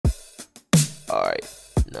Alright,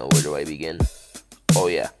 now where do I begin? Oh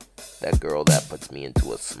yeah, that girl that puts me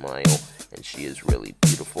into a smile, and she is really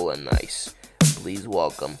beautiful and nice. Please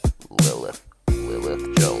welcome Lilith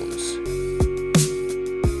Jones.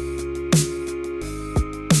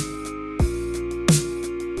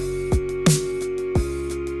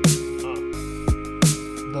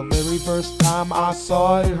 The very first time I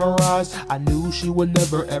saw in her eyes, I knew she would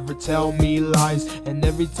never ever tell me lies. And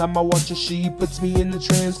every time I watch her, she puts me in the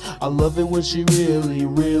trance. I love it when she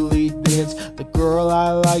really dance. The girl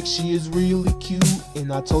I like, she is really cute,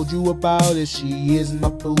 and I told you about it, she is my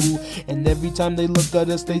boo. And every time they look at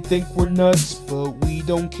us, they think we're nuts, but we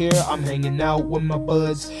don't care, I'm hanging out with my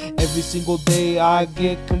buds. Every single day I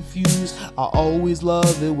get confused, I always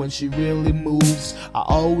love it when she really moves. I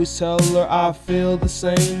always tell her I feel the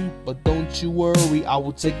same, but don't you worry, I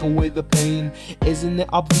will take away the pain. Isn't it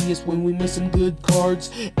obvious when we missing good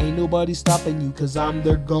cards? Ain't nobody stopping you, cause I'm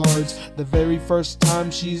their guards. The very first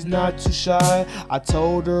time, she's not too shy, I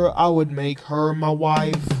told her I would make her my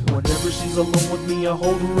wife. Whenever she's alone with me, I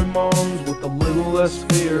hold her in my arms with a little less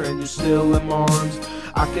fear, and you're still in my arms.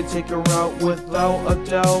 I can take her out without a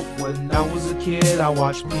doubt. When I was a kid, I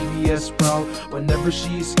watched PBS Sprout. Whenever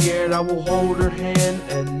she's scared, I will hold her hand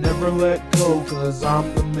and never let go, cause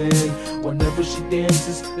I'm the man. Whenever she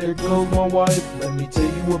dances, there goes my wife. Let me tell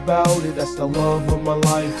you about it, that's the love of my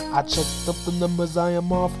life. I checked up the numbers, I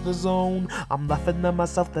am off the zone. I'm laughing at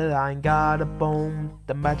myself that I ain't got a bone.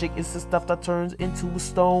 The magic is the stuff that turns into a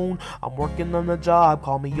stone. I'm working on a job,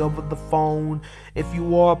 call me over the phone. If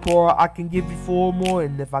you are poor, I can give you 4 more.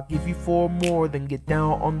 And if I give you 4 more, then get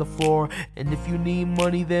down on the floor. And if you need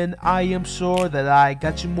money, then I am sure that I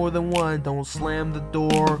got you more than one. Don't slam the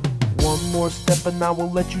door. One more step and I will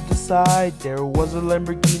let you decide. There was a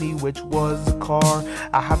Lamborghini, which was a car.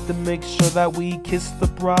 I have to make sure that we kiss the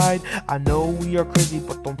bride. I know we are crazy,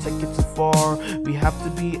 but don't take it too far. We have to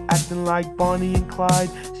be acting like Bonnie and Clyde.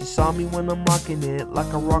 She saw me when I'm rocking it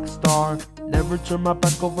like a rock star. Never turn my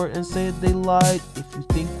back over and say they lied. If you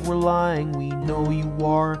think we're lying, we know you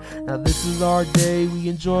are. Now this is our day, we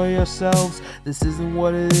enjoy ourselves. This isn't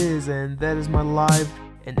what it is, and that is my life.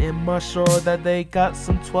 And in my shore that they got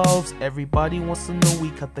some 12s. Everybody wants to know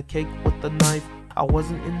we cut the cake with the knife. I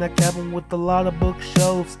wasn't in that cabin with a lot of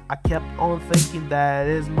bookshelves. I kept on thinking that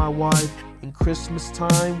is my wife. In Christmas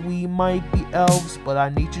time we might be elves, but I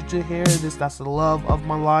need you to hear this, that's the love of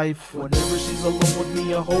my life. Whenever she's alone with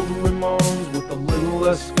me, I hold her in my arms with a little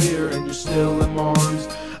less fear, and you're still in my arms.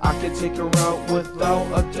 I can take her out without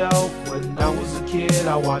a doubt. When I was a kid,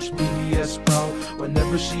 I watched PBS Sprout.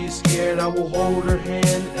 Whenever she's scared, I will hold her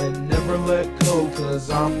hand and never let go, cause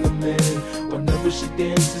I'm the man. Whenever she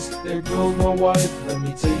dances, there goes my wife. Let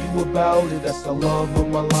me tell you about it, that's the love of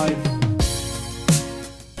my life.